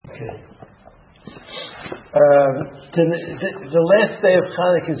Okay. The last day of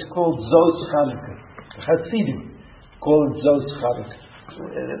Chanukah is called Zos Chanukah. Hasidim call it Zos Chanukah.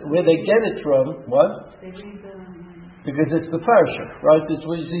 Where they get it from, what? Because it's the parsha, right? This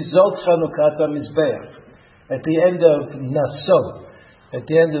was the Zos Chanukah Mizbeach at the end of Naso, at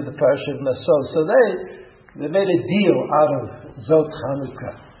the end of the parsha of Naso. So they made a deal out of Zos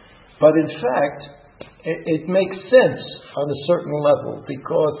Chanukah, but in fact, it makes sense on a certain level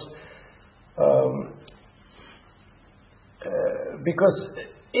because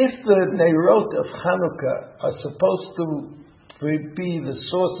if the Neirot of Chanukah are supposed to be the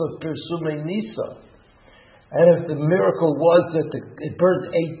source of Persumei Nisa, and if the miracle was that it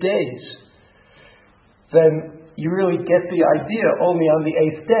burned 8 days, then you really get the idea only on the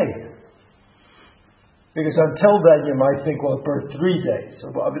 8th day. Because until then you might think, well, it burned 3 days.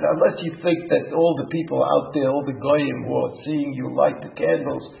 So, I mean, unless you think that all the people out there, all the goyim who are seeing you light the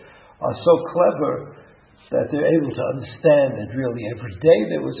candles are so clever that they're able to understand that really every day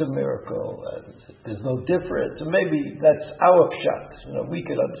there was a miracle and there's no difference. And maybe that's our pshat. We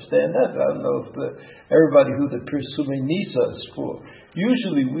could understand that. I don't know if everybody who the Persumei Nisa is for.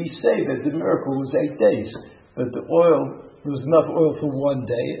 Usually we say that the miracle was 8 days, but there was enough oil for 1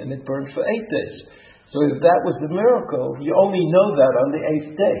 day and it burned for 8 days. So if that was the miracle, you only know that on the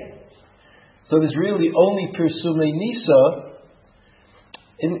 8th day. So there's really only Persumei Nisa.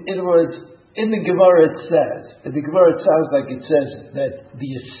 In other words, in the Gemara it sounds like it says that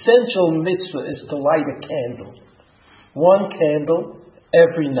the essential mitzvah is to light a candle. 1 candle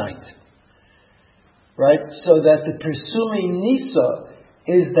every night. Right? So that the Persumei Nisa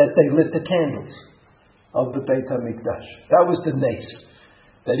is that they lit the candles of the Beit HaMikdash. That was the nes.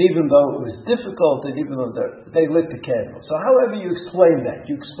 That even though it was difficult, and even though they lit the candle. So however you explain that,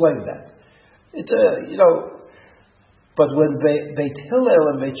 It's but when Beit Hillel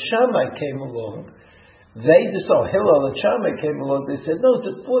and Beit Shammai came along, Hillel and Shammai came along, they said, no, it's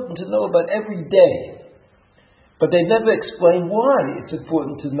important to know about every day. But they never explained why it's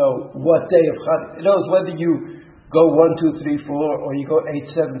important to know what day of Chanukah. In other words, whether you go 1, 2, 3, 4, or you go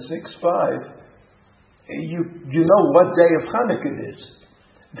 8, 7, 6, 5, you know what day of Chanukah it is.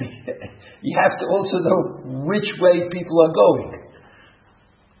 You have to also know which way people are going.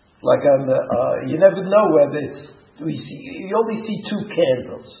 Like you never know whether you only see 2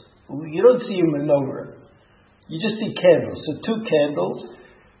 candles. You don't see a menorah. You just see candles. So 2 candles,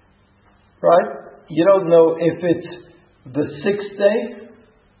 right? You don't know if it's the 6th day,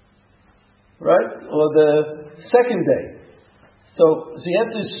 right, or the 2nd day. So you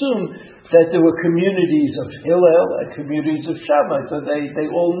have to assume that there were communities of Hillel and communities of Shammai, so they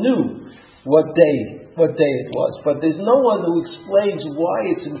all knew what day it was. But there's no one who explains why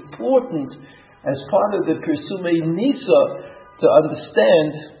it's important as part of the Persumei Nisa to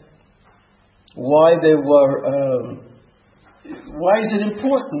understand why is it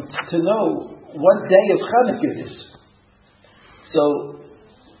important to know what day of Chanukah it is. So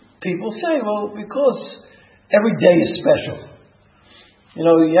people say, well, because every day is special.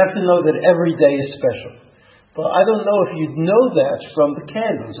 You have to know that every day is special. But I don't know if you'd know that from the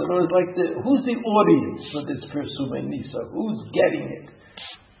candles. In other words, who's the audience for this Persumei Nisa? Who's getting it?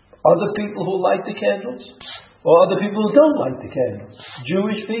 Other people who light the candles? Or other people who don't light the candles?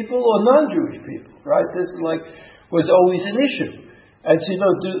 Jewish people or non-Jewish people? Right? This was always an issue. And so,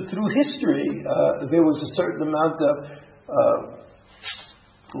 through history, there was a certain amount of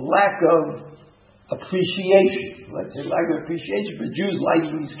lack of appreciation, let's say lack of appreciation for Jews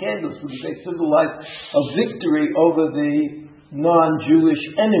lighting these candles because they symbolize a victory over the non-Jewish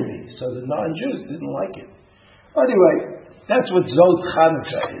enemy. So the non-Jews didn't like it. Anyway, that's what Zos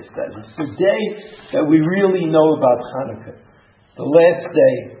Chanukah is. That it's the day that we really know about Chanukah. The last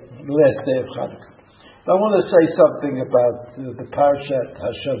day of Chanukah. I want to say something about the Parshat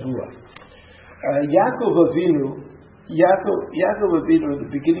HaShavua. Yaakov Avinu, at the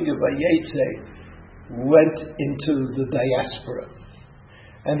beginning of Vayetze, went into the diaspora.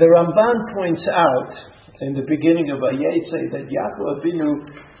 And the Ramban points out in the beginning of Vayetze that Yaakov Avinu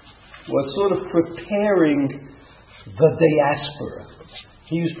was sort of preparing the diaspora.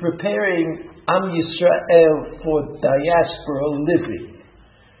 He was preparing Am Yisrael for diaspora living.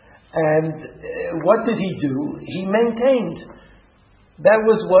 And what did he do? He maintained. That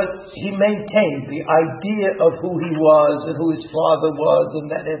was what he maintained, the idea of who he was and who his father was, and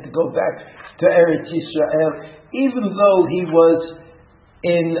that he had to go back to Eretz Yisrael, even though he was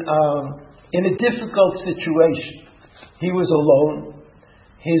in a difficult situation. He was alone.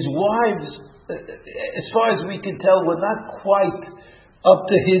 His wives, as far as we can tell, were not quite up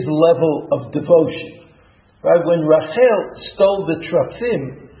to his level of devotion. Right? When Rachel stole the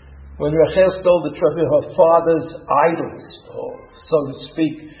Trafim when Rachel stole the trophy of her father's idols, or so to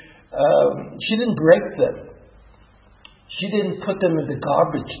speak, she didn't break them. She didn't put them in the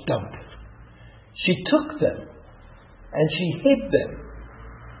garbage dump. She took them and she hid them.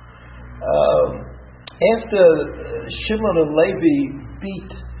 After Shimon and Levi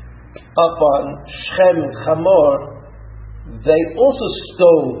beat up on Shechem and Hamor, they also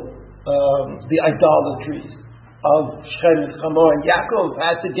stole the idolatry of Shechem and Hamor, and Yaakov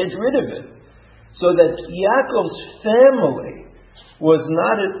had to get rid of it. So that Yaakov's family was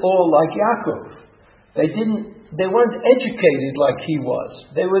not at all like Yaakov. They weren't educated like he was.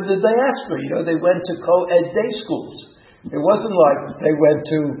 They were the diaspora, they went to co-ed day schools. It wasn't like they went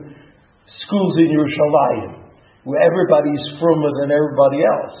to schools in Yerushalayim, where everybody's firmer than anybody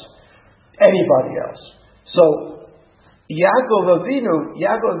else. So Yaakov Avinu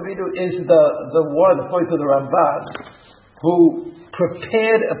is the one, according to the Ramban, who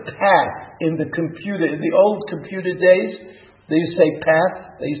prepared a path in the computer. In the old computer days, they used to say path.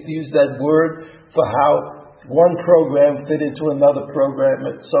 They used to use that word for how one program fit into another program.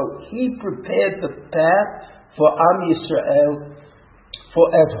 And so he prepared the path for Am Yisrael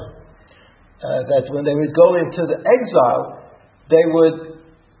forever. That when they would go into the exile, they would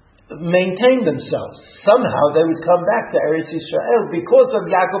maintain themselves. Somehow they would come back to Eretz Yisrael because of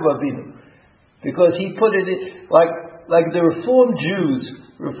Yaakov Avinu. Because he put it in, like the Reform Jews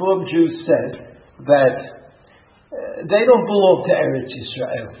said that they don't belong to Eretz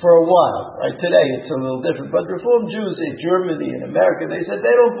Yisrael for a while. Right? Today it's a little different. But Reform Jews in Germany and America, they said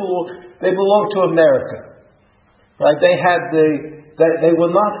they don't belong, they belong to America. Right? They were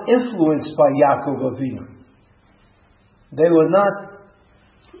not influenced by Yaakov Avinu. They were not,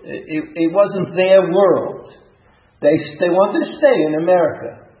 it wasn't their world. They wanted to stay in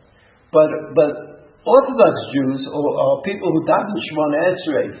America. But Orthodox Jews, or people who daven Shemona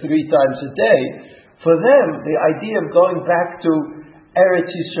Esrei 3 times a day, for them, the idea of going back to Eretz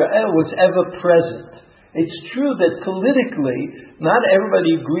Yisrael was ever present. It's true that politically, not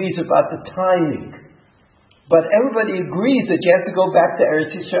everybody agrees about the timing. But everybody agrees that you have to go back to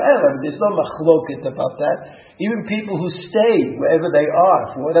Eretz Yisrael. I mean, there's no machloket about that. Even people who stay wherever they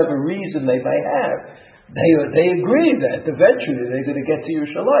are, for whatever reason they may have, they agree that eventually they're going to get to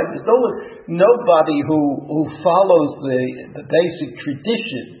Yerushalayim. There's nobody who follows the basic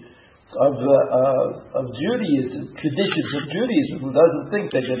tradition of Judaism, traditions of Judaism, who doesn't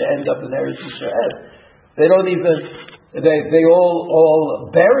think they're going to end up in Eretz Yisrael. They don't even. They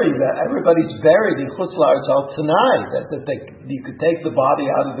all bury that. Everybody's buried in Chutz La'aretz al Tanai. You could take the body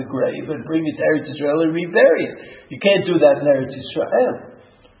out of the grave and bring it to Eretz Yisrael and rebury it. You can't do that in Eretz Yisrael.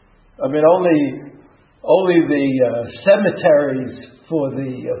 I mean, only the cemeteries for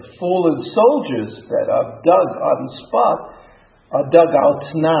the fallen soldiers that are dug on the spot are dug al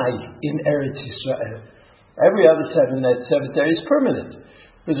Tanai in Eretz Yisrael. Every other cemetery is permanent.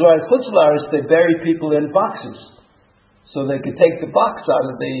 Because why in Chutz La'aretz they bury people in boxes, so they could take the box out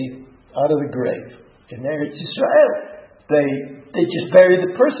of the grave. In Eretz Yisrael, they just bury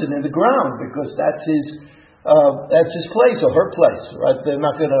the person in the ground because that's his place or her place, right? They're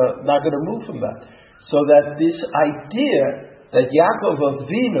not gonna move from that. So that this idea that Yaakov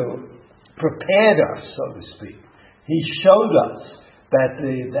Avinu prepared us, so to speak, he showed us that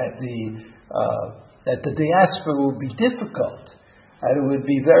the diaspora would be difficult and it would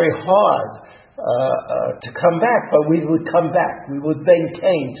be very hard to come back, but we would come back. We would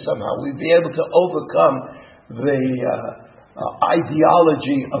maintain somehow. We'd be able to overcome the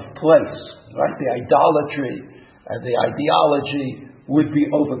ideology of place, right? The idolatry and the ideology would be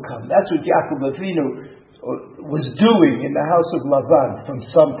overcome. That's what Yaakov Avinu was doing in the house of Lavan from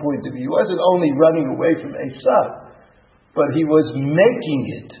some point of view. He wasn't only running away from Esav, but he was making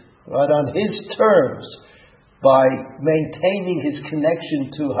it right on his terms by maintaining his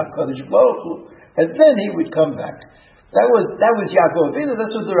connection to HaKadosh Baruch Hu, and then he would come back. That was Yaakov Avinu.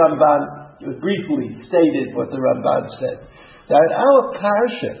 That's what the Ramban briefly stated. What the Ramban said, that our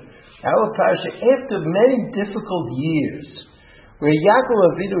parsha, after many difficult years, where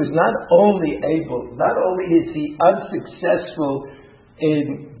Yaakov Avinu is not only is he unsuccessful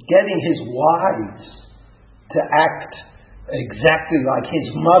in getting his wives to act exactly like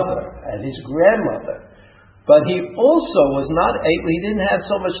his mother and his grandmother, but he also was not able, he didn't have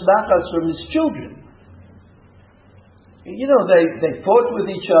so much nachas from his children. They fought with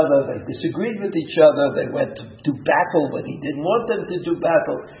each other, they disagreed with each other, they went to do battle when he didn't want them to do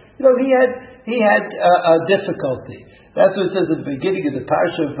battle. He had a difficulty. That's what it says at the beginning of the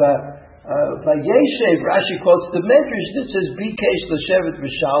parsha of Vayeshev. Rashi quotes the Medrash that says, Bikesh l'shevet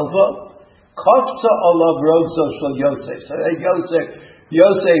v'shalva, kofza olav rozo shel Yosef. So Yosef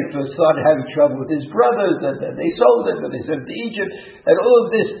Yosef started having trouble with his brothers, and then they sold him, and they sent him to Egypt, and all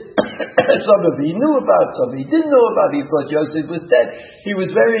of this, some of he knew about, some he didn't know about. He thought Yosef was dead. He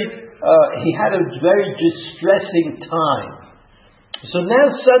had a very distressing time. So now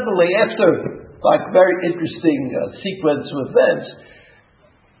suddenly, after very interesting sequence of events,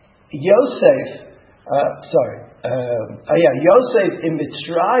 Yosef in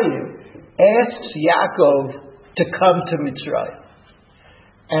Mitzrayim asks Yaakov to come to Mitzrayim.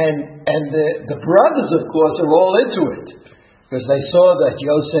 And the brothers, of course, are all into it, because they saw that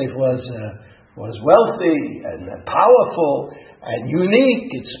Yosef was wealthy and powerful and unique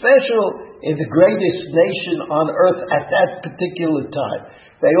and special in the greatest nation on earth at that particular time.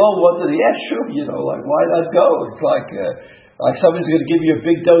 They all wanted, why not go? It's like somebody's going to give you a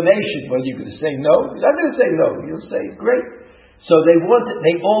big donation. What, are you going to say no? You're not going to say no. You'll say great. So they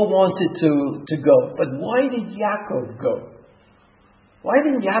all wanted to go. But why did Yaakov go? Why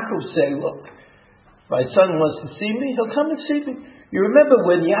didn't Yaakov say, look, my son wants to see me, he'll come and see me. You remember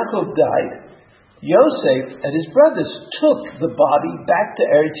when Yaakov died, Yosef and his brothers took the body back to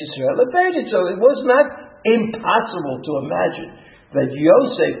Eretz Yisrael and buried it. So it was not impossible to imagine that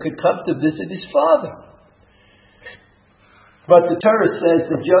Yosef could come to visit his father. But the Torah says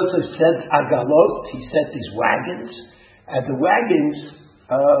that Joseph sent agalot, he sent these wagons, and the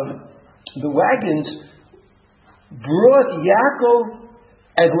wagons brought Yaakov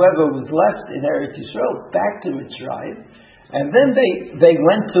and whoever was left in Eretz Yisrael back to Mitzrayim, and then they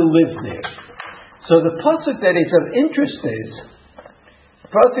went to live there. So the pasuk that is of interest is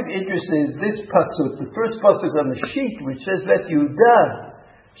this pasuk, the first pasuk on the sheet, which says that Yehuda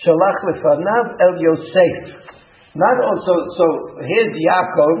shalach lefanav el Yosef. Not also, so here's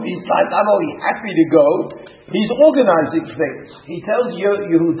Yaakov, he's not only happy to go, he's organizing things. He tells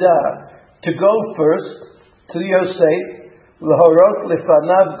Yehuda to go first to Yosef, L'horot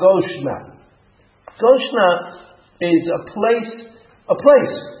lefanav Goshna. Goshna is a place,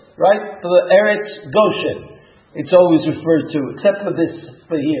 right? The Eretz Goshen. It's always referred to, except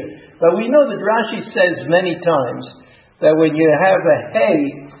for here. But we know that Rashi says many times that when you have a hey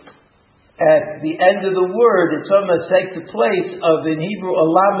at the end of the word, it's almost take the place of, in Hebrew, a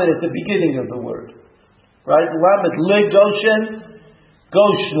lamed at the beginning of the word. Right? Lamed, le Goshen,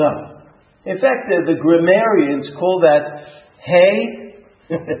 Goshna. In fact, the grammarians call that hey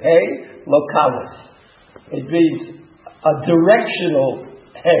lokalis. It means a directional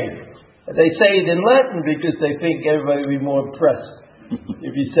hey. They say it in Latin because they think everybody will be more impressed.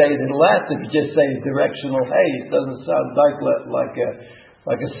 If you say it in Latin, if you just say directional hey, it doesn't sound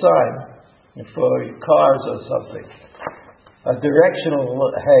like a sign for cars or something. A directional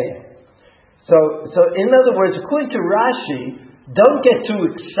hey. So in other words, according to Rashi, don't get too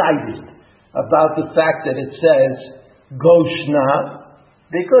excited about the fact that it says Goshna,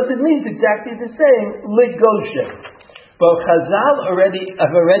 because it means exactly the same, Lit Goshen. But Chazal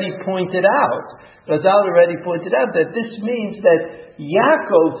have already pointed out that this means that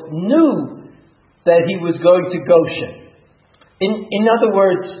Yaakov knew that he was going to Goshen. In other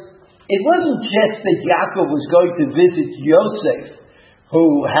words, it wasn't just that Yaakov was going to visit Yosef,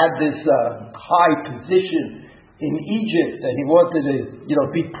 who had this high position in Egypt, and he wanted to,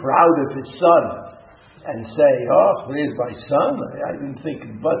 be proud of his son and say, oh, here's my son. I didn't think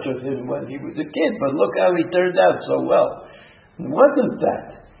much of him when he was a kid, but look how he turned out so well. It wasn't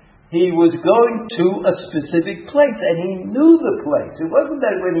that. He was going to a specific place, and he knew the place. It wasn't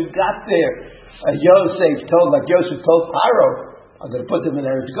that when he got there, Yosef told Pharaoh, I'm going to put them in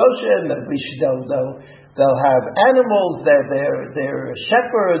Eretz Goshen, and they'll have animals, they're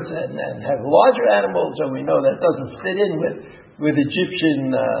shepherds, and have larger animals, and we know that doesn't fit in with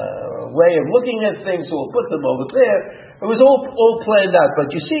Egyptian way of looking at things, so we'll put them over there. It was all planned out. But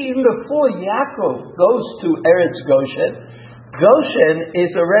you see, even before Yaakov goes to Eretz Goshen, Goshen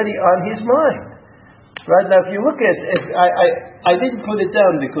is already on his mind. Right now, if you look at it, I didn't put it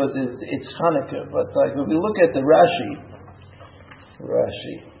down because it's Hanukkah, but if we look at the Rashi.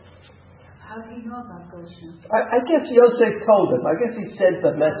 How do you know about Goshen? I guess Yosef told him. I guess he sent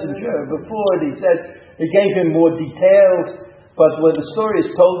the messenger before, and he gave him more details. But when the story is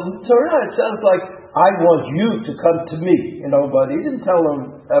told in the Torah, it sounds like, I want you to come to me. But he didn't tell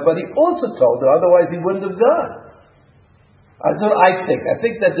him, but he also told him, otherwise he wouldn't have gone. I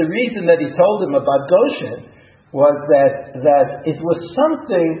think that the reason that he told him about Goshen was that it was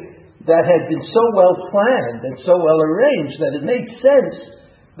something that had been so well planned and so well arranged that it made sense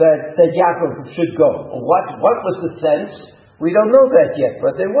that Yaakov should go. What was the sense? We don't know that yet,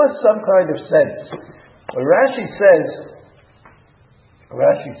 but there was some kind of sense.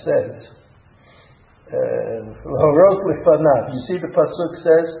 Rashi says Lahorot lefanav. You see the pasuk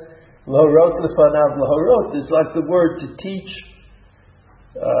says, Lahorot lefanav. Lahorot is like the word to teach,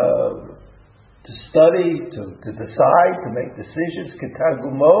 to study, to decide, to make decisions.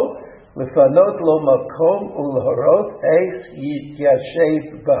 Ketagumo lefanot lo makom ulahorot eich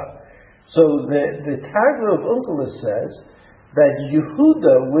yashev ba. So the Targum of Onkelos says that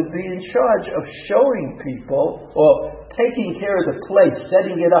Yehuda would be in charge of showing people or taking care of the place,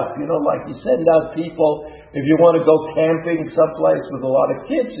 setting it up. You know, like you send out people, if you want to go camping someplace with a lot of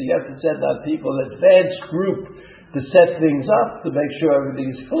kids, so you have to send out people, an advanced group, to set things up, to make sure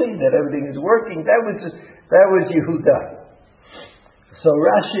everything is clean, that everything is working. That was Yehuda. So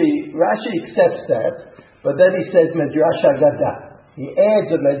Rashi accepts that, but then he says Medrash Haggadah. He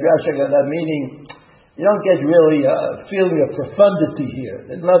adds a Medrash Haggadah, meaning you don't get really a feeling of profundity here.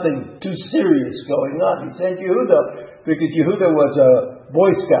 There's nothing too serious going on. He said Yehuda because Yehuda was a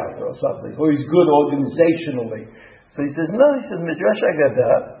Boy Scout or something, or he's good organizationally. So he says, no, he says Medrash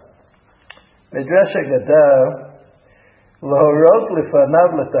Haggadah, Lahorot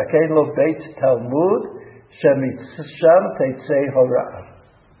lefanav letakein lo beit Talmud shemitzsham teitzei hora'ah.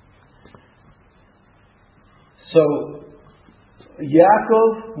 So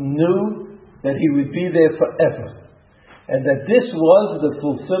Yaakov knew that he would be there forever, and that this was the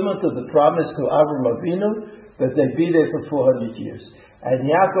fulfillment of the promise to Avraham Avinu that they'd be there for 400 years. And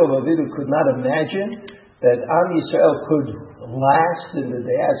Yaakov Avinu could not imagine that Am Yisrael could last in the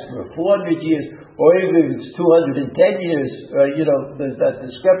diaspora 400 years, or even if it's 210 years. There's that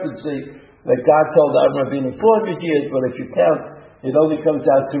discrepancy that God told Avraham Avinu 400 years, but if you count, it only comes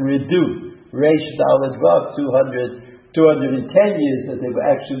out to Redu, Reish Dalet Vav, 210 years that they were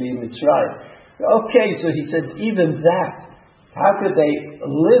actually in Mitzrayim. Okay, so he said, even that, how could they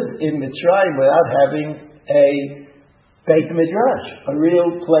live in Mitzrayim without having a Beit Midrash, a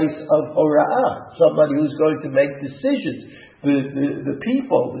real place of Hora'ah, somebody who's going to make decisions? The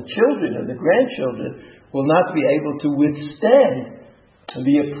people, the children and the grandchildren will not be able to withstand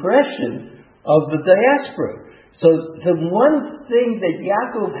the oppression of the diaspora. So the one thing that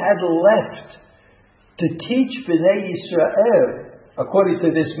Yaakov had left to teach Bnei Yisrael, according to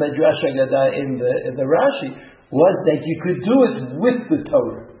this Medrash Haggadah in the Rashi, was that you could do it with the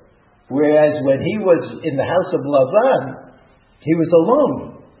Torah. Whereas when he was in the house of Lavan, he was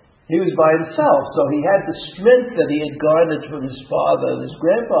alone. He was by himself. So he had the strength that he had garnered from his father and his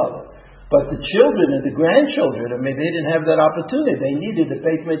grandfather. But the children and the grandchildren, they didn't have that opportunity. They needed the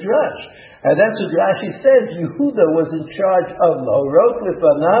Beit Midrash. And that's what Rashi says. Yehuda was in charge of Lahorot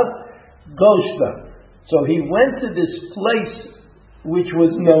lefanav Goshna. So he went to this place which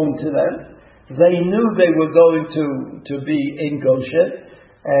was known to them. They knew they were going to be in Goshen,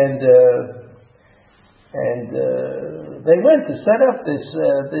 and they went to set up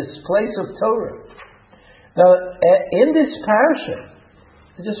this place of Torah. Now, in this parasha,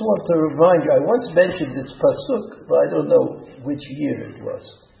 I just want to remind you, I once mentioned this pasuk, but I don't know which year it was.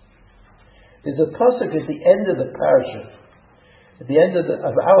 There's a pasuk at the end of the parasha, at the end of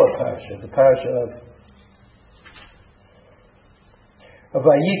our parasha, the parasha of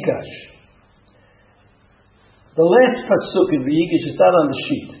Vayikash. The last pasuk in Vayikash is not on the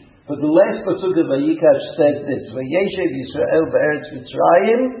sheet, but the last pasuk of Vayikash says this: Vayeshev Yisrael be'eretz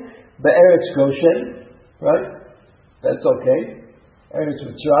Mitzrayim be'eretz Goshen. Right? That's okay. Eretz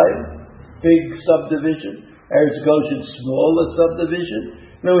Mitzrayim, big subdivision. Eretz Goshen, smaller subdivision.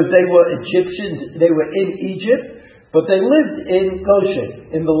 In other words, they were Egyptians. They were in Egypt, but they lived in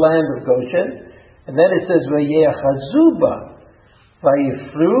Goshen, in the land of Goshen. And then it says Vayechazuba.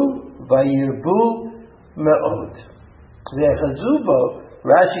 Vayifru, Vayirbu, Me'od. V'echazubo,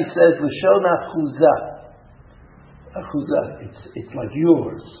 Rashi says, L'shon achuzah. Achuzah, it's like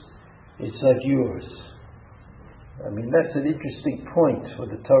yours. It's like yours. I mean, that's an interesting point for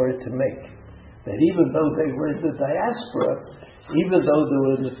the Torah to make. That even though they were in the diaspora, even though they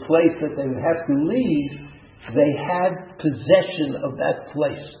were in a place that they would have to leave, they had possession of that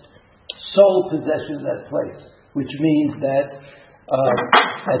place. Sole possession of that place. Which means that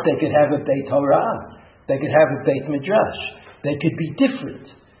they could have a Beit Torah, they could have a Beit Midrash, they could be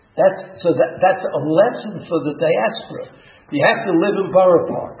different. That's a lesson for the diaspora. You have to live in Borough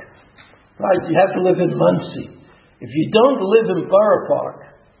Park, right? You have to live in Muncie. If you don't live in Borough Park,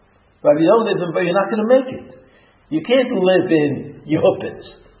 right? You're not going to make it. You can't live in Yehuppitz.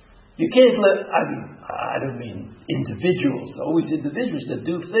 You can't live. I don't mean individuals. Always individuals that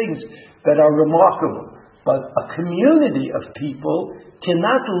do things that are remarkable. But a community of people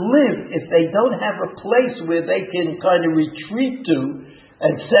cannot live if they don't have a place where they can kind of retreat to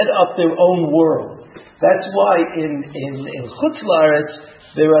and set up their own world. That's why in Chutz La'aretz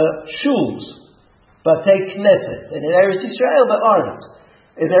there are shuls. Batei Knesset. And in Eretz Yisrael, there aren't.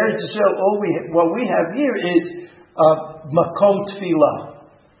 In Eretz Yisrael, what we have here is Makom Tfilah.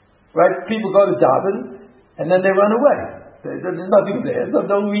 Right? People go to daven, and then they run away. There's nothing there. There's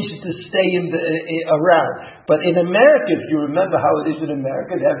no reason to stay around. But in America, if you remember how it is in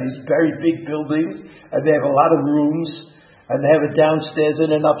America, they have these very big buildings, and they have a lot of rooms, and they have a downstairs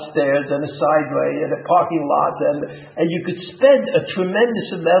and an upstairs, and a sideway, and a parking lot, and you could spend a tremendous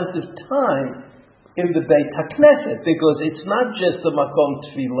amount of time in the Beit HaKnesset, because it's not just a Makom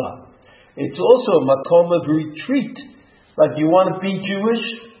Tfilah. It's also a Makom of retreat. Like you want to be Jewish,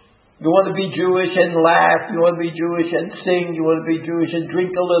 you want to be Jewish and laugh, you want to be Jewish and sing, you want to be Jewish and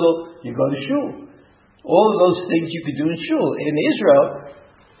drink a little, you go to shul. All of those things you could do in shul. In Israel,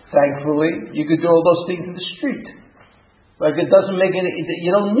 thankfully, you could do all those things in the street. Like it doesn't make any,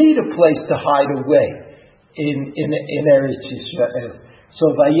 you don't need a place to hide away in Eretz Yisrael.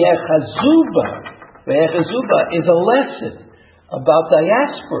 So Vayechazuba is a lesson about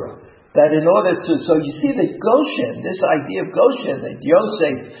diaspora. That in order to, so you see that Goshen, this idea of Goshen, that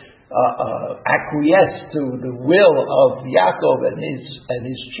Yosef acquiesced to the will of Yaakov and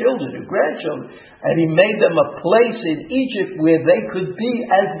his children, his grandchildren, and he made them a place in Egypt where they could be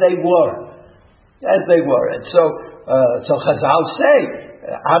as they were. And so Chazal say,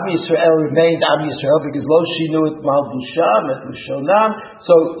 Am Yisrael remained Am Yisrael because Lo Shinu et Malbusham et Lushonam.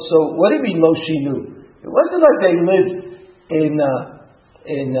 So what do you mean Lo Shinu? It wasn't like they lived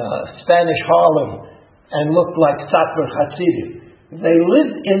in Spanish Harlem and looked like Satmar Hasidim. They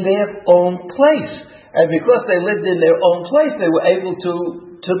lived in their own place. And because they lived in their own place, they were able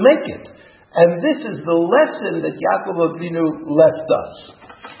to make it. And this is the lesson that Yaakov Avinu left us.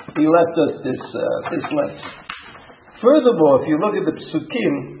 He left us this lesson. Furthermore, if you look at the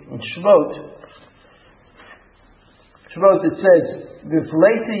Psukim in Shemot, it says,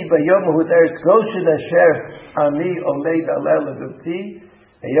 V'fleiti b'yom eretz Goshen asher ani omeid aleh levavti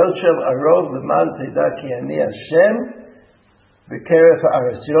eyoshev arov l'man teda ki ani Hashem b'keref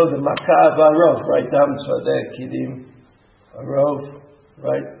haaretz. You know the Makah of Arov, right? Dam Tzvadeh Kidim Arov,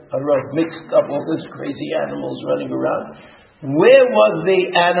 right? Arov mixed up all these crazy animals running around. Where was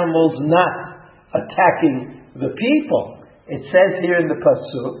the animals not attacking the people? It says here in the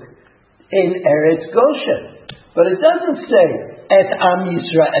Pasuk, in Eretz Goshen. But it doesn't say, Et Am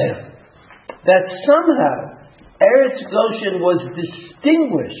Yisrael. That somehow, Eretz Goshen was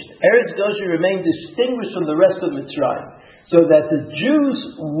distinguished. Eretz Goshen remained distinguished from the rest of Mitzrayim. So that the Jews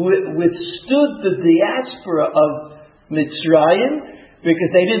withstood the diaspora of Mitzrayim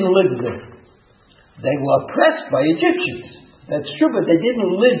because they didn't live there. They were oppressed by Egyptians. That's true, but they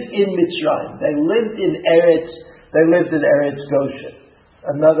didn't live in Mitzrayim. They lived in Eretz Goshen.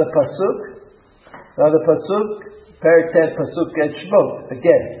 Another pasuk, Perek Tet pasuk et Shmot.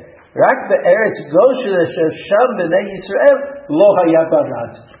 Again, Rak be'Eretz Goshen asher sham b'nei Yisrael lo haya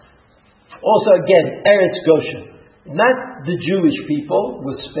barad. Also again, Eretz Goshen. Not the Jewish people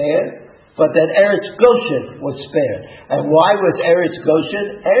were spared, but that Eretz Goshen was spared. And why was Eretz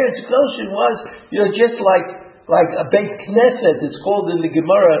Goshen? Eretz Goshen was, just like a Beit Knesset. It's called in the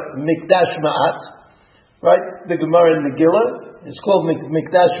Gemara Mikdash Ma'at, right? The Gemara in the Megillah, it's called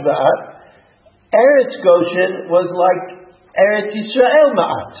Mikdash Ma'at. Eretz Goshen was like Eretz Yisrael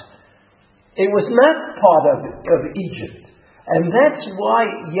Ma'at. It was not part of Egypt. And that's why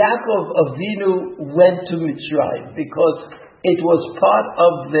Yaakov Avinu went to Mitzrayim, because it was part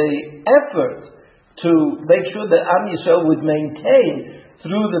of the effort to make sure that Am Yisrael would maintain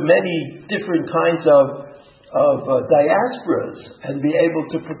through the many different kinds of diasporas and be able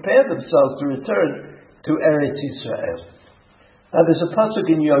to prepare themselves to return to Eretz Yisrael. Now there's a pasuk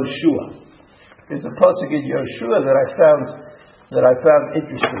in Yoshua. There's a pasuk in Yoshua that I found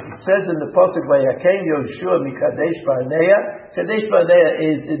interesting. It says in the pasuk, "Vayakem Yoshua mikadesh Barnea." Kadesh Barnea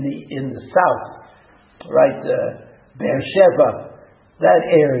is in the south, right? Beersheba, that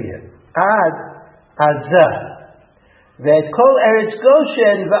area. Ad Azah. That kol Eretz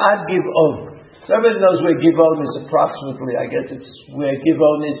Goshen v'ad Giv'on. So everybody knows where Giv'on is approximately. I guess it's where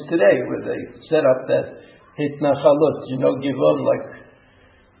Giv'on is today, where they set up that Hitnachalut. You know Giv'on, like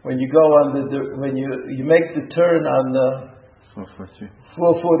when you go on when you make the turn on the 440.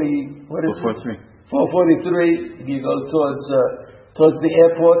 What is 443. 443. You go towards the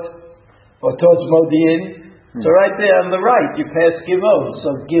airport or towards Modi'in. So right there on the right, you pass Giv'on. So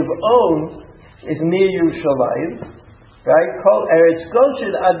Giv'on is near Yerushalayim, right? Called Eretz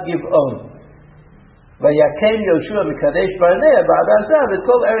Goshen ad Giv'on. Vayakem Yoshua mikadesh Barnea ba'adazah. It's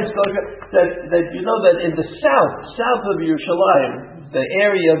called Eretz Goshen. That you know that in the south of Yerushalayim, the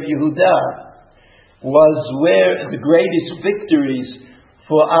area of Yehudah was where the greatest victories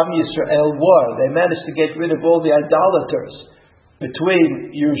for Am Yisrael war. They managed to get rid of all the idolaters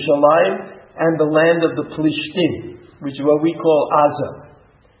between Yerushalayim and the land of the Plishtim, which is what we call Aza.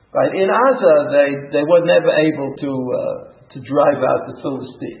 Right? In Aza, they were never able to drive out the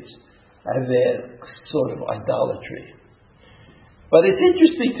Philistines and their sort of idolatry. But it's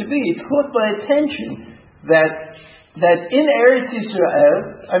interesting to me, it caught my attention that in Eretz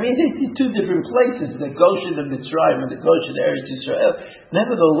Yisrael, I mean, it's two different places, the Goshen of Mitzrayim and the Goshen of Eretz Yisrael.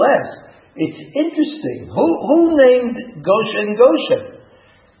 Nevertheless, it's interesting. Who named Goshen?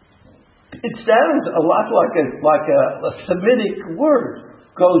 It sounds a lot like a Semitic word,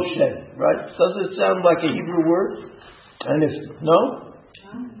 Goshen, right? Does it sound like a Hebrew word? And no?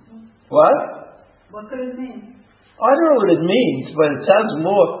 What? What could it mean? I don't know what it means, but it sounds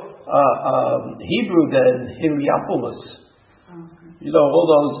more Hebrew than Heliopolis. Okay. You know, all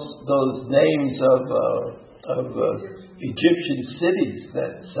those names of Egyptian cities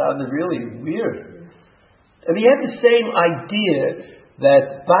that sounded really weird. And he had the same idea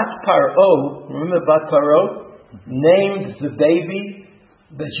that Bat Paro, remember Bat Paro, named the baby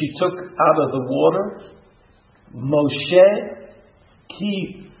that she took out of the water, Moshe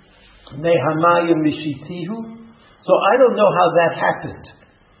Ki Mehamaya Mishitihu. So I don't know how that happened.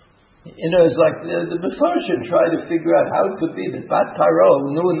 You know, it's like the Mefarshim tried to figure out how it could be that Bat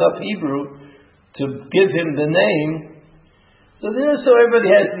Paro knew enough Hebrew to give him the name. So everybody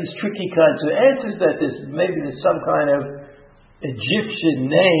has these tricky kinds of answers that maybe there's some kind of Egyptian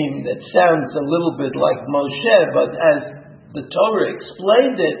name that sounds a little bit like Moshe, but as the Torah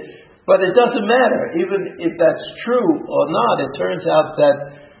explained it, but it doesn't matter. Even if that's true or not, it turns out that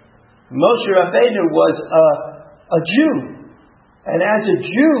Moshe Rabbeinu was a Jew. And as a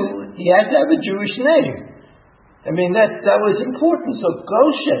Jew, he had to have a Jewish name. I mean, that was important. So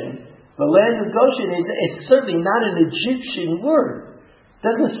Goshen, the land of Goshen, it's certainly not an Egyptian word. It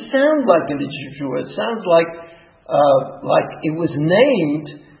doesn't sound like an Egyptian word. It sounds like it was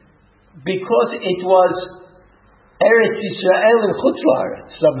named because it was Eretz Yisrael and Chutz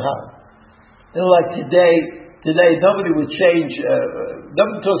La'aretz somehow. And like today nobody would change.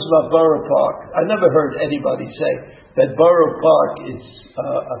 Nobody talks about Borough Park. I never heard anybody say that Borough Park is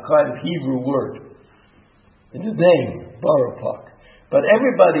a kind of Hebrew word. In the name, Borough Park. But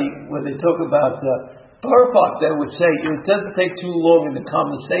everybody, when they talk about Borough Park, they would say it doesn't take too long in the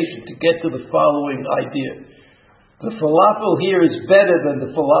conversation to get to the following idea. The falafel here is better than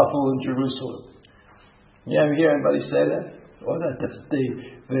the falafel in Jerusalem. You ever hear anybody say that? Or that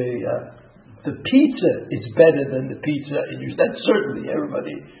the pizza is better than the pizza in Jerusalem. That's certainly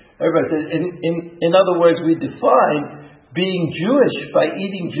everybody says. In other words, we define being Jewish by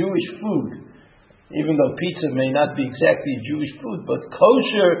eating Jewish food. Even though pizza may not be exactly Jewish food, but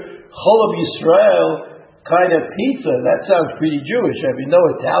kosher, Cholav Yisrael kind of pizza, that sounds pretty Jewish. I mean, no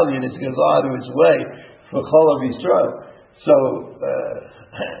Italian is going to go out of his way for Cholav Yisrael.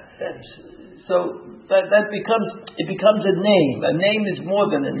 So that becomes a name. A name is more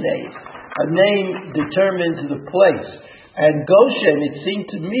than a name. A name determines the place. And Goshen, it seemed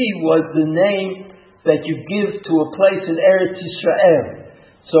to me, was the name that you give to a place in Eretz Yisrael.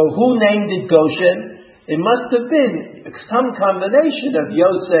 So who named it Goshen? It must have been some combination of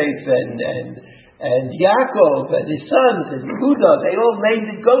Yosef and Yaakov and his sons and Yehuda. They all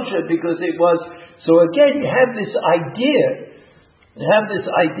named it Goshen because it was. So again, you have this idea.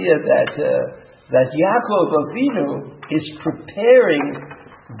 That Yaakov Avinu is preparing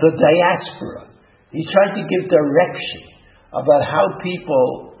the diaspora. He's trying to give direction about how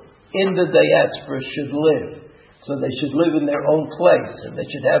people in the diaspora should live. So they should live in their own place, and they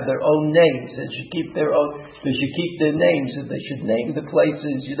should have their own names. They should keep their names, and they should name the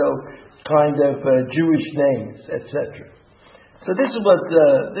places, kind of Jewish names, etc. So this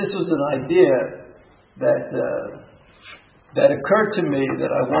was an idea that occurred to me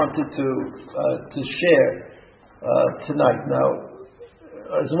that I wanted to share tonight. Now,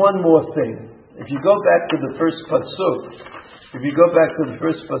 there's one more thing. If you go back to the first pasuk,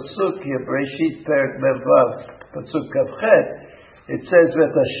 here, Bereshit Perek Mevvav, Pasuk Kavchet, it says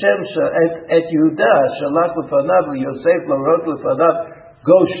that Hashem et Yehuda shalach lefanav Yosef larot lefanav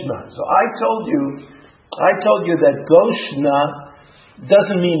Goshna. So I told you that Goshna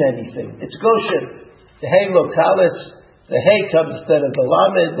doesn't mean anything. It's Goshen. The hey lotalis, the hey comes instead of the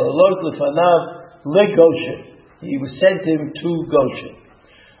lamed, larot lefanav le Goshen. He was sent him to Goshen.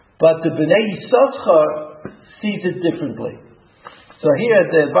 But the Bnei Yisachar sees it differently. So here at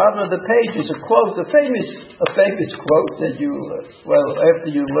the bottom of the page is a quote, a famous quote that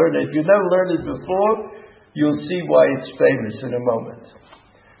after you learn it, if you never learned it before, you'll see why it's famous in a moment.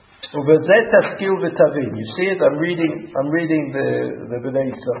 ובזה תשכיל ותבין. You see it? I'm reading the Bnei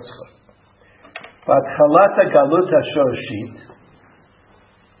Yissaschar. בהתחלת הגלות השורשית,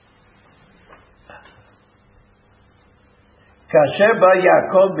 כאשר בא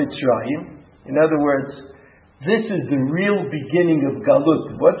יעקב מצרים, in other words, this is the real beginning of Galut.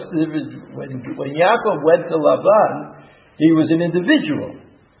 What's the difference? When Yaakov went to Laban, he was an individual.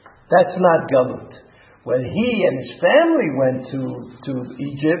 That's not Galut. When he and his family went to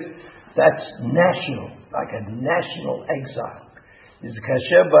Egypt, that's national, like a national exile. This is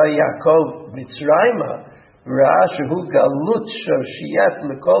Kasher ba Yaakov Mitzrayma, Ra'ah shehu Galut Shoshiyat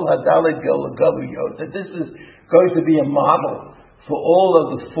L'kol Hadalet Galuyot. That this is going to be a model for all of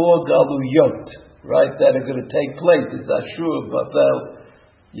the 4 Galuyot, right, that are going to take place. It's Ashur, Babel,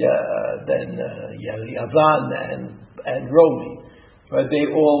 then Yavan and Romi. Right, they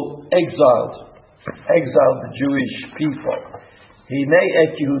all exiled the Jewish people. Hinei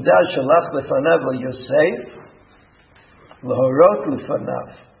et Yehuda shalach lefanav Yosef lahorot lefanav.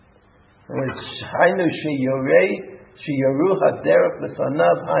 Hainu sheyoru haderech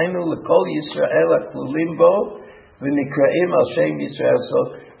lefanav hainu lekol Yisrael haklulim bo v'nikraim al shem Yisrael. So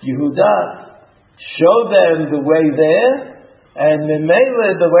Yehuda showed them the way there and Memele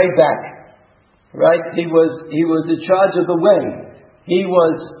the way back. Right? He was in charge of the way. He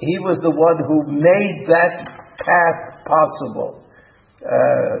was the one who made that path possible.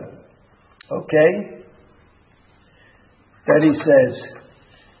 Okay? Then he says,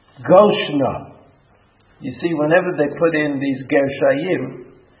 Goshna. You see, whenever they put in these Gershayim,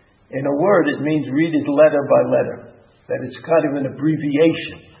 in a word it means read it letter by letter. That it's kind of an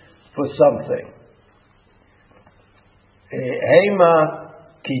abbreviation for something. Hema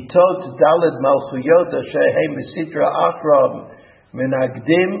kitot daled malchuyot asher he mesitra achram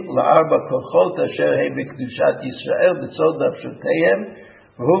menagdim la'arba kochot asher he b'kedushat Yisrael b'tzod nafshoteihem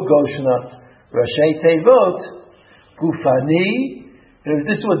v'hu Goshna Rashi Tevot Gufani.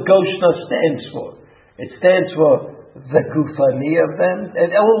 This is what Goshna stands for. It stands for the Gufani of them.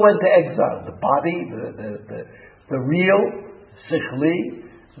 And all went to exile. The body, the real, Sichli,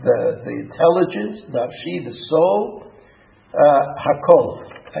 the intelligence, Nafshi, the soul, Hakol,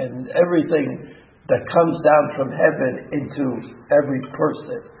 and everything that comes down from heaven into every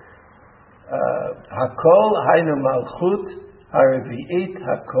person. Hakol, Hainu Malchut, Haravi'it,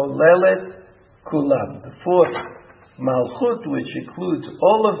 Hakolelet, Kulam. The 4th Malchut, which includes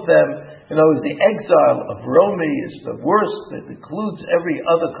all of them. You know, the exile of Romi is the worst. It includes every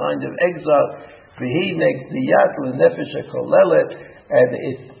other kind of exile. V'hi negdiyat l'nefesh hakolelet, and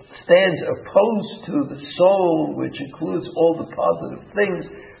it stands opposed to the soul, which includes all the positive things.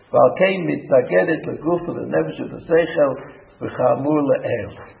 V'alkein mitnagedet l'guf l'nefesh v'seichel v'chamur le'el.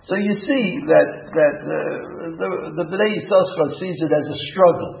 So you see that the Bnei Yissaschar sees it as a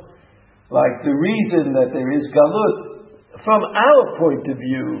struggle. Like the reason that there is galut, from our point of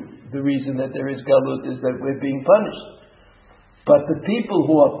view, the reason that there is galut is that we're being punished. But the people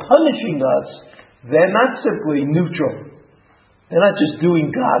who are punishing us, they're not simply neutral. They're not just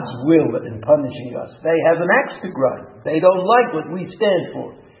doing God's will and punishing us. They have an axe to grind. They don't like what we stand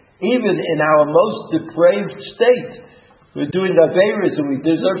for. Even in our most depraved state, we're doing Averis and we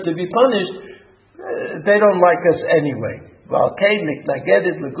deserve to be punished. They don't like us anyway. V'alkein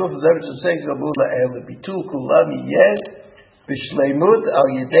mitnagedet l'guf l'nefesh v'seichel le'el l'bitul kulam yeh b'shleimut al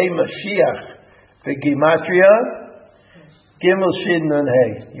yedei Mashiach v'gimatria Gimel Shin Nun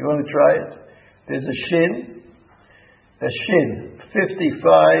Hey. You want to try it? There's a Shin, 55,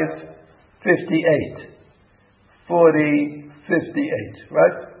 58, 40, 58,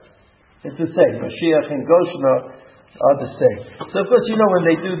 right? It's the same. Mashiach and Goshna are the same. So of course, you know, when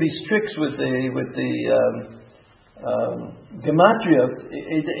they do these tricks with the gematria,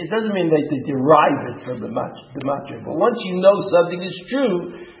 it doesn't mean that they derive it from the gematria. But once you know something is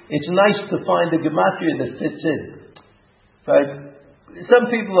true, it's nice to find a gematria that fits in. Right? Some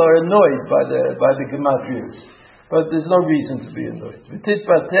people are annoyed by the gematrias, but there's no reason to be annoyed. V'tit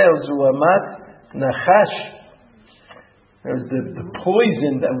patel zuamat nachash. There's the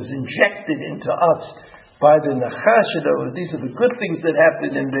poison that was injected into us by the nachash. These are the good things that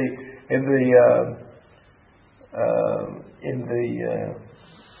happen in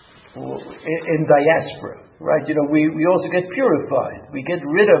diaspora, right? You know, we also get purified. We get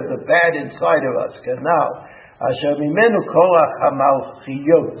rid of the bad inside of us. Now, asher mimenu koach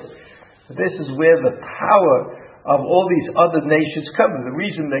hamalchiyot. This is where the power of all these other nations come. The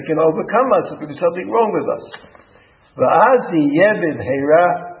reason they can overcome us is if there's something wrong with us. V'az yeh b'bheira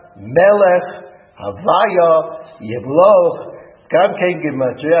melech havaya yevloch gam kein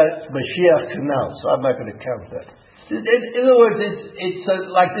gematria Mashiach kanal. So I'm not going to count that. In other words, it's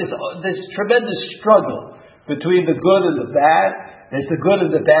like this tremendous struggle between the good and the bad. There's the good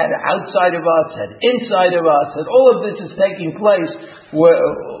and the bad outside of us and inside of us, and all of this is taking place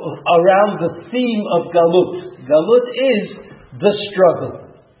around the theme of Galut. Galut is the struggle,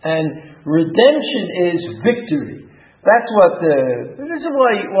 and redemption is victory. That's what. This is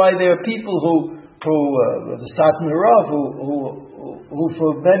why there are people who the Satmar Rav, who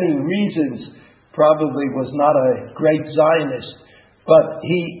for many reasons probably was not a great Zionist, but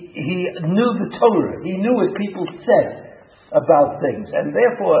he knew the Torah. He knew what people said about things, and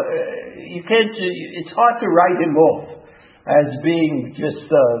therefore you can't. It's hard to write him off as being just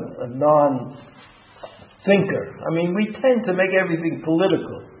a non-thinker. I mean, we tend to make everything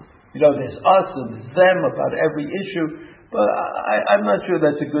political. There's us and there's them about every issue, but I'm not sure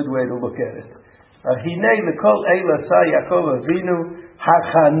that's a good way to look at it. Hinei lekol eila sa Yaakov Avinu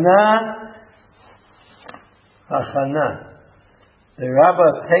hachana. The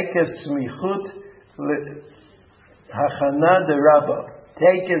Rabbah takes smichut hachana de Rabbah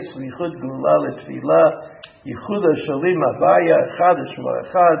takes smichut gula letfilah yichud hashalim abaya echad shmo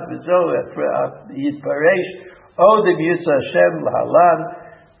echad v'zo yitparesh odem yitza Hashem lahalan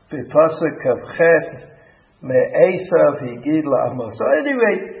b'pasuk kavchet me'esav higid la'amos. So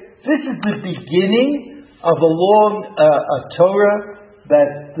anyway, this is the beginning of a long Torah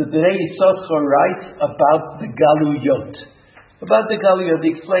that the Bnei Yisachar writes about the Galuyot. About the Galuyot,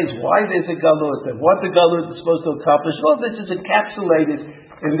 he explains why there's a Galut and what the Galut is supposed to accomplish. All this is encapsulated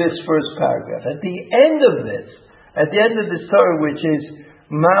in this first paragraph. At the end of this Torah, which is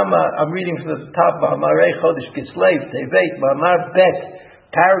Mama, I'm reading from the top, Ma'amarei Chodesh Kislev, Tevet, Ma'amar Bet,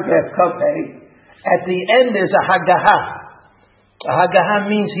 paragraph Kafei. At the end there's a Haggaha. A Haggaha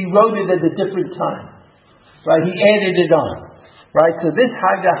means he wrote it at a different time. Right? He added it on. Right? So this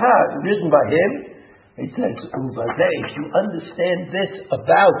Haggaha, written by him, it says, if you understand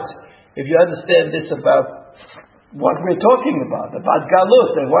this about what we're talking about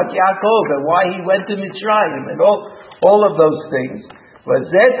Galut, and what Yaakov, and why he went to Mitzrayim, and all of those things.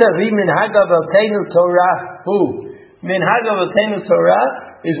 Minhag Avotenu Torah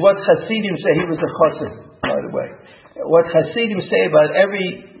is what Hasidim say. He was a chassid, by the way. What Hasidim say about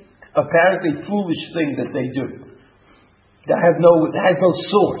every apparently foolish thing that they do. That has no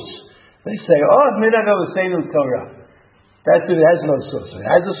source. They say, Minhag Avotenu Torah. That's it, it has no source. It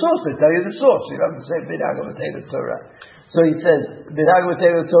has a source, they tell you the source. You don't have to say Minhag Avotenu Torah. So he says, Minhag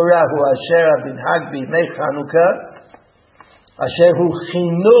Avotenu Torah hu asher minhag b'imei Chanukah, asher hu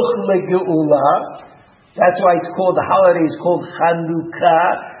chinuch legeula. That's why it's called, the holiday is called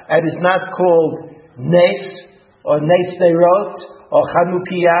Chanukah, and it's not called Nes, or Nes Neirot, or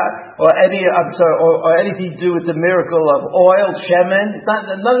Chanukiah, or anything to do with the miracle of oil, Shemen.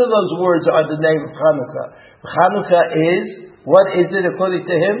 None of those words are the name of Chanukah. Chanukah is, what is it according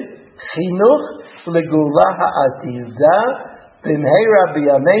to him? Chinuch legula ha'atida b'mheira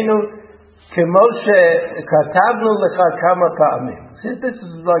b'yameinu k'moshe katabnu lecha kama pa'amim. This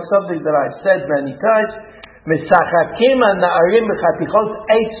is like something that I've said many times. Mesachakim ha'na'arim b'chatichot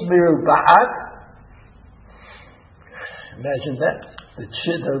eitz miruba'at. Imagine that.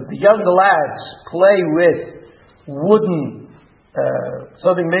 The young lads play with wooden,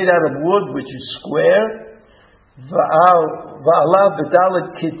 something made out of wood which is square. Va'alav b'dalet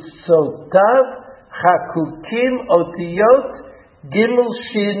kitzotav hakukim otiyot gimel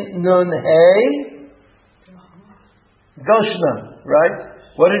shin nun hey Goshna, right?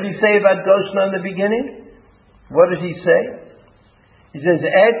 What did he say about Goshna in the beginning? What did he say? He says,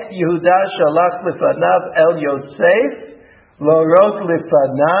 Et Yehuda shalach lefanav el Yosef Lorot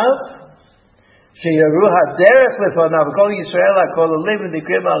lefanav, sheyaru haderech lefanav. Kol Yisrael hakol olim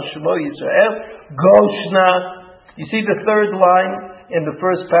v'nikrim al shemo Yisrael. Goshna. You see the third line in the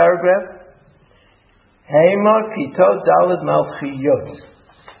first paragraph. Hema kitot daled malchiyot.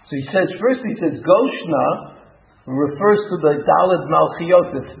 So he says Goshna refers to the daled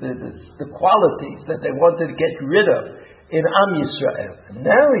malchiyot, the qualities that they wanted to get rid of in Am Yisrael. And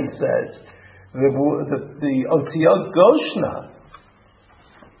now he says the Otiyot Goshna,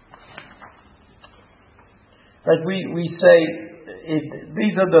 that we say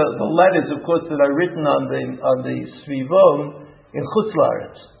these are the letters, of course, that are written on the Svivon in Chutz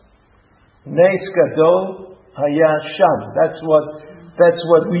La'aretz. Nes Gadol Haya Sham. That's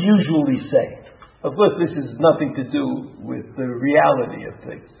what we usually say. Of course, this has nothing to do with the reality of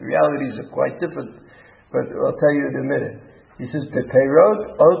things. The realities are quite different, but I'll tell you in a minute. He says,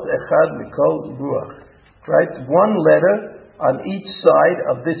 Bepeirot ot echad mikol ruach. Right? One letter on each side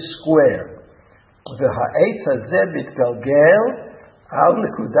of this square. The ha'etz hazeh bitgalgel Al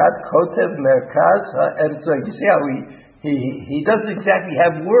Nekudat Kotev Merkaz HaEmtza. You see how he doesn't exactly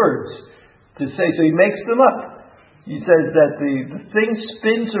have words to say, so he makes them up. He says that the thing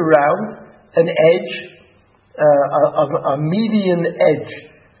spins around an edge, a median edge.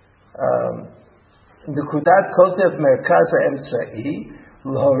 Nekudat Kotev Merkaz HaEmtza'i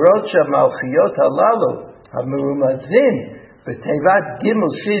L'horot Shamalchiyot Halalu HaMerumazin B'Tevat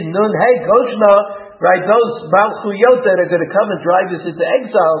Gimel Shin Nun Hey Goshna. Right, those Malchuyot that are going to come and drive us into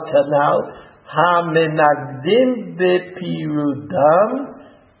exile, Kanal, Ha-menagdim bepirudam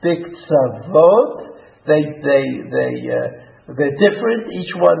biktsavot, they're different,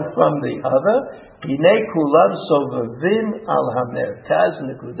 each one from the other. Hinei kulam sovavim al ha-merkaz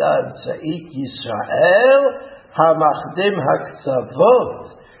nekuda emtza'it Yisrael ha-machdim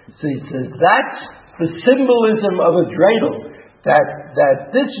ha-ktsavot. So it says that's the symbolism of a dreidel, that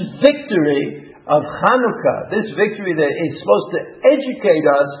this victory of Hanukkah, this victory that is supposed to educate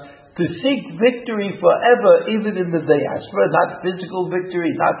us to seek victory forever, even in the diaspora, not physical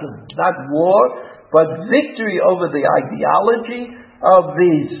victory, not war, but victory over the ideology of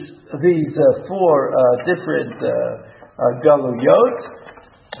these four different galuyot.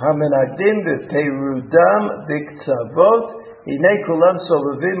 Hamenagdim beperudam biktsavot hinei kulam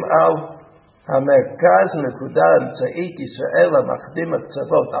sovavim al hamerkaz nekuda emtza'it Yisrael hamachdim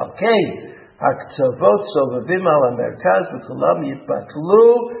haktsavot al kein Haktsavot sovavim al hamerkaz v'kulam yitbatlu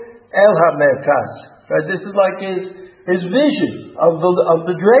el hamerkaz. Right, this is like his vision of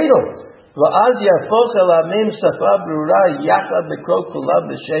the dreidel. V'az yafoch el amim safa brura yachad lekro kulam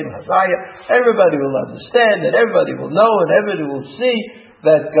b'shem havaya. Everybody will understand, and everybody will know, and everybody will see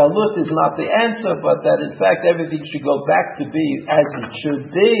that galut is not the answer, but that in fact everything should go back to be as it should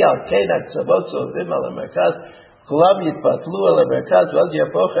be. Al kein haktsavot sovavim al hamerkaz kulam yitbatlu el hamerkaz v'az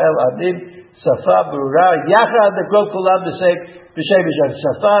yafoch el amim Safa Brura, Yachad the Grok Kulam B'Shem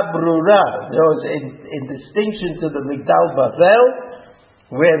Safa Brura. There was in distinction to the Migdal Bavel,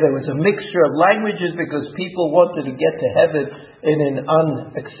 where there was a mixture of languages because people wanted to get to heaven in an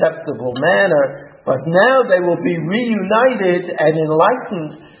unacceptable manner. But now they will be reunited and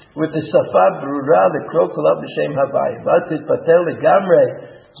enlightened with the Safa Brura, the Grok Kulam B'Shem Havai. Vatit Patel Gamre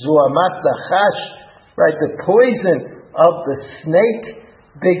Zuamat Nachash, right? The poison of the snake.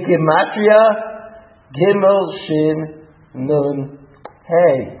 Big Gematria, Gimel Shin Nun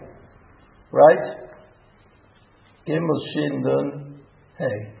Hey. Right? Gimel Shin Nun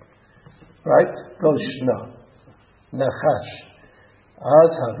Hey. Right? Goshna. Nachash.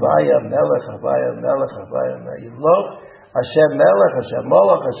 Az Havaya Melech, Havaya Melech, Havaya Melech. Yimloch, Hashem Melech, Hashem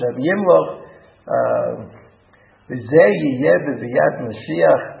Molech, Hashem Yimloch. V'zeh yiyeh b'viyat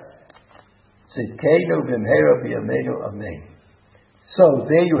Mashiach. Tzidkeinu b'mheira b'yameinu. Amen. So,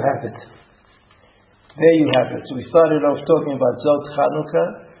 there you have it. There you have it. So we started off talking about Zot Chanukah,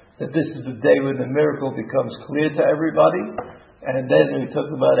 that this is the day when the miracle becomes clear to everybody. And then we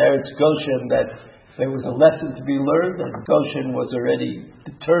talked about Eretz Goshen, that there was a lesson to be learned, and Goshen was already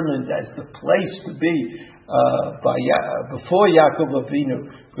determined as the place to be before Yaakov Avinu.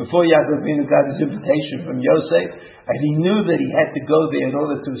 Before Yaakov Avinu got his invitation from Yosef, and he knew that he had to go there in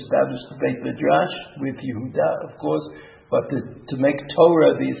order to establish the Beit Midrash with Yehuda, of course. But to make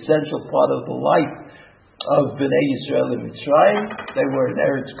Torah the essential part of the life of Bnei Yisrael in Mitzrayim, they were in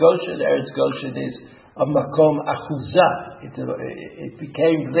Eretz Goshen. Eretz Goshen is a makom achuzah. It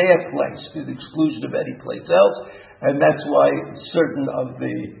became their place to the exclusion of any place else, and that's why certain of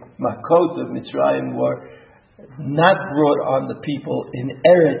the makot of Mitzrayim were not brought on the people in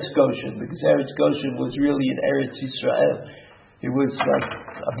Eretz Goshen, because Eretz Goshen was really in Eretz Yisrael. It was like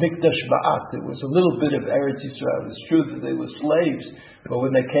a mikdash ma'at. It was a little bit of Eretz Yisrael. It's true that they were slaves, but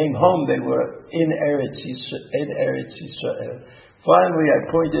when they came home, they were in Eretz Yisrael. Finally, I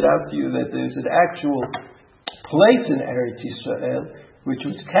pointed out to you that there's an actual place in Eretz Yisrael which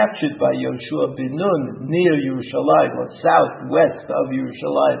was captured by Yoshua bin Nun near Yerushalayim, or southwest of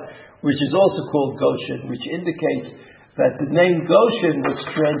Yerushalayim, which is also called Goshen, which indicates that the name Goshen was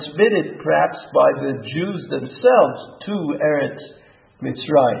transmitted perhaps by the Jews themselves to Eretz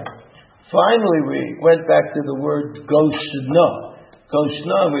Mitzrayim. Finally, we went back to the word Goshna.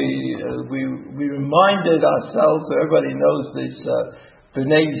 Goshna, we reminded ourselves, everybody knows this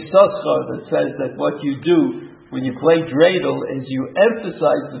B'nai Yisachar that says that what you do when you play dreidel is you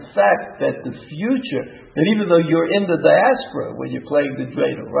emphasize the fact that the future, that even though you're in the diaspora when you're playing the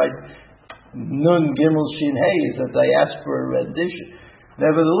dreidel, right? Nun Gimel Shin Hey is a diaspora rendition.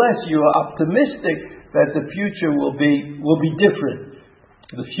 Nevertheless, you are optimistic that the future will be different.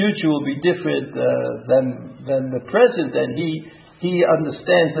 The future will be different than the present, and he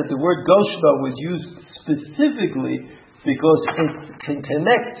understands that the word Goshna was used specifically because it can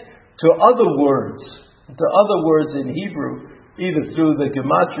connect to other words in Hebrew, either through the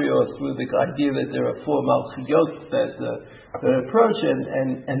gematria or through the idea that there are four malchiyot that approach,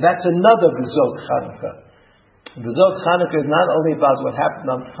 and that's another Bezot Chanukah. Bezot Chanukah is not only about what happened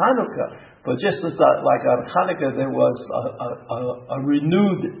on Chanukah, but just as like on Chanukah there was a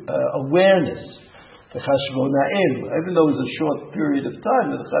renewed awareness. The Chashmonaim, even though it was a short period of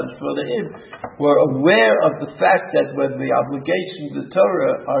time, the Chashmonaim were aware of the fact that when the obligations of the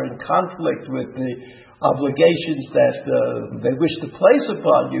Torah are in conflict with the obligations that they wish to place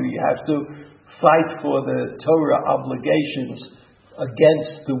upon you, you have to fight for the Torah obligations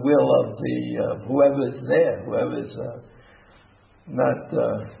against the will of the whoever's there, whoever's not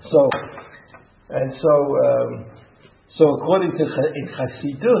so. And so according to in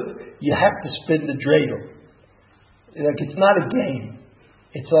Chassidut, you have to spin the dreidel. Like it's not a game.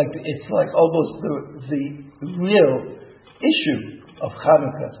 It's like almost the real issue of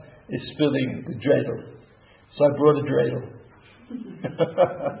Hanukkah is spinning the dreidel. So I brought a dreidel.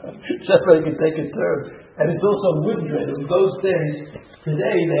 So I can take a turn. And it's also a wooden dreidel. In those days,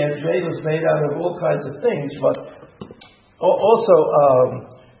 today they have dreidels made out of all kinds of things, but also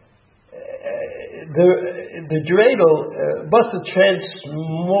the dreidel must have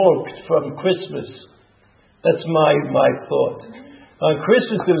transmorphed from Christmas. That's my thought. On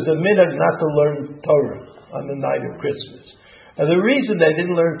Christmas there was a minhag not to learn Torah on the night of Christmas. And the reason they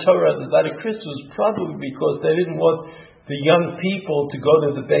didn't learn Torah on the night of Christmas was probably because they didn't want the young people to go to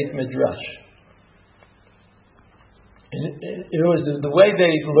the Beit Midrash. It was the way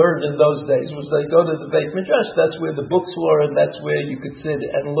they learned in those days was they go to the Beit Midrash. That's where the books were, and that's where you could sit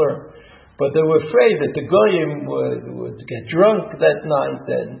and learn. But they were afraid that the goyim would get drunk that night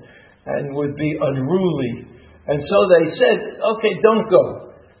and would be unruly, and so they said, "Okay, don't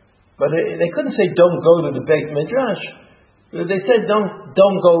go." But they couldn't say, "Don't go to the Beit Midrash." They said, "Don't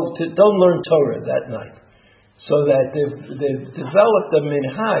learn Torah that night." So that they've developed a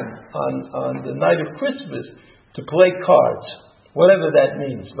minhag on the night of Christmas to play cards, whatever that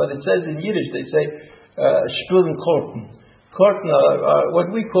means. But it says in Yiddish, they say "Spielen Korten." Korten are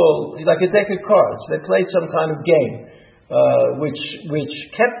what we call like a deck of cards. They played some kind of game, which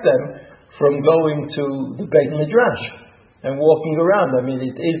kept them from going to the Beit Midrash and walking around. I mean,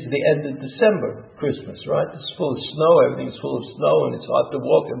 it is the end of December, Christmas, right? It's full of snow. Everything's full of snow, and it's hard to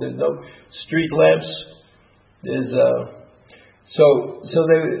walk, and there's no street lamps. There's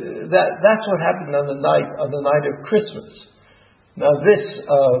that's what happened on the night of Christmas. Now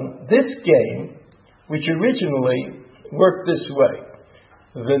this game, which originally worked this way,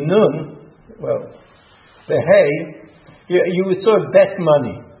 the nun, the hay, you would sort of bet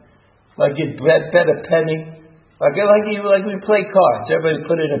money, like you'd bet a penny, like we play cards. Everybody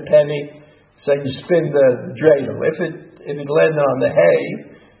put in a penny, so you spin the dreidel. If it landed on the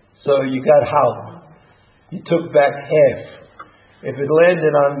hay, so you got half. You took back half. If it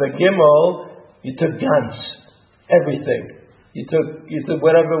landed on the gimel, you took ganz, everything. You took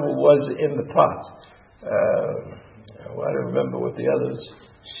whatever was in the pot. I don't remember what the others.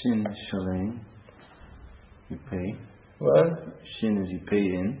 Shin shalem. You pay. What? Shin is you pay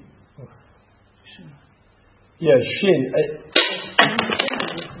in. Yeah, shin.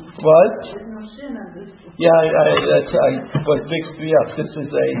 What? Yeah, that's what mixed me up. This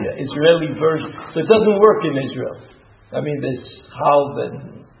is a Israeli version, so it doesn't work in Israel. I mean, there's halv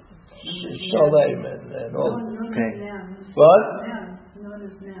and shalem and all. Okay. What?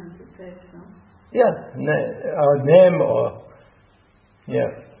 Yeah, or nem, or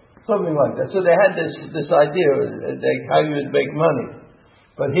something like that. So they had this idea how you would make money.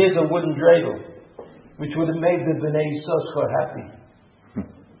 But here's a wooden dreidel, which would have made the Bnei Yissaschar happy.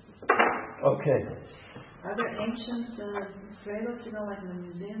 Okay. Are there ancient dreidels, like in the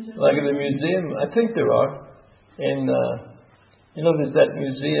museums? Like in the museum? I think there are. There's that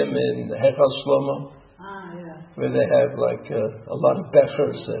museum in Hechal Shlomo. Where they have like a lot of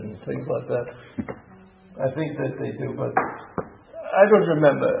bechers and things like that. I think that they do, but I don't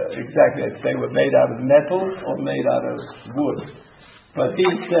remember exactly if they were made out of metal or made out of wood. But he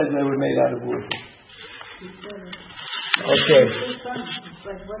says they were made out of wood. Okay.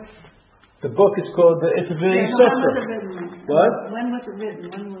 The book is called It's a Bnei Yissaschar. What? When was it written?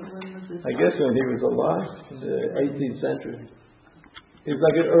 When was this? I guess when he was alive, the 18th century. He was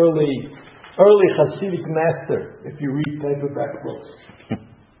like an early Hasidic master, if you read paperback books.